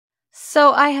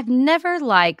So I have never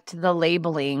liked the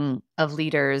labeling of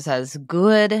leaders as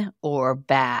good or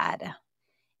bad.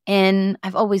 And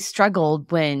I've always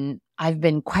struggled when I've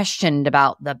been questioned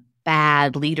about the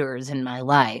bad leaders in my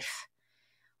life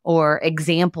or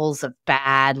examples of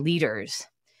bad leaders.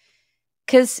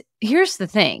 Because here's the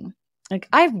thing,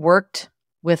 I've worked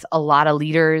with a lot of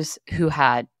leaders who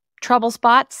had trouble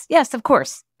spots. Yes, of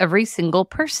course, every single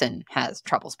person has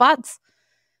trouble spots.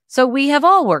 So we have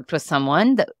all worked with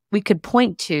someone that we could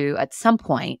point to at some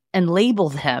point and label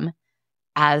them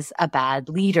as a bad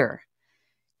leader.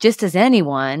 Just as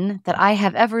anyone that I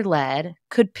have ever led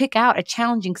could pick out a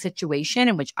challenging situation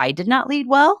in which I did not lead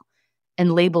well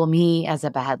and label me as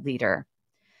a bad leader.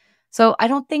 So I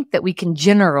don't think that we can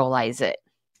generalize it.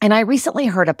 And I recently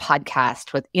heard a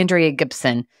podcast with Andrea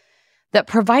Gibson that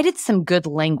provided some good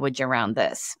language around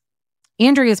this.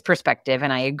 Andrea's perspective,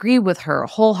 and I agree with her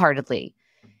wholeheartedly,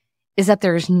 is that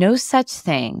there is no such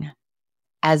thing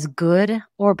as good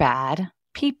or bad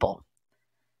people.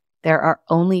 There are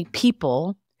only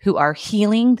people who are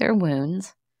healing their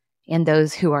wounds and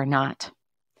those who are not.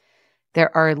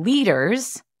 There are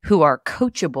leaders who are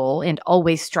coachable and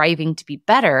always striving to be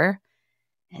better,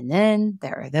 and then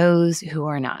there are those who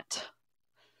are not.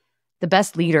 The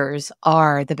best leaders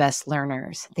are the best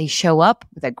learners. They show up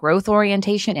with a growth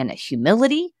orientation and a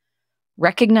humility,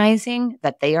 recognizing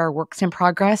that they are works in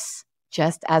progress,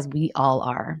 just as we all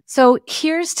are. So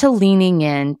here's to leaning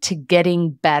in to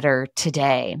getting better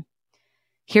today.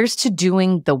 Here's to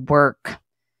doing the work,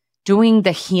 doing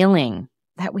the healing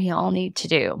that we all need to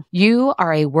do. You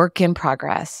are a work in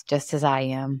progress, just as I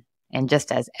am, and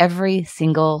just as every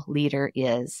single leader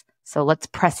is. So let's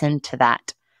press into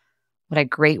that. What a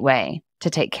great way to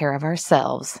take care of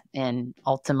ourselves and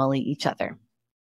ultimately each other.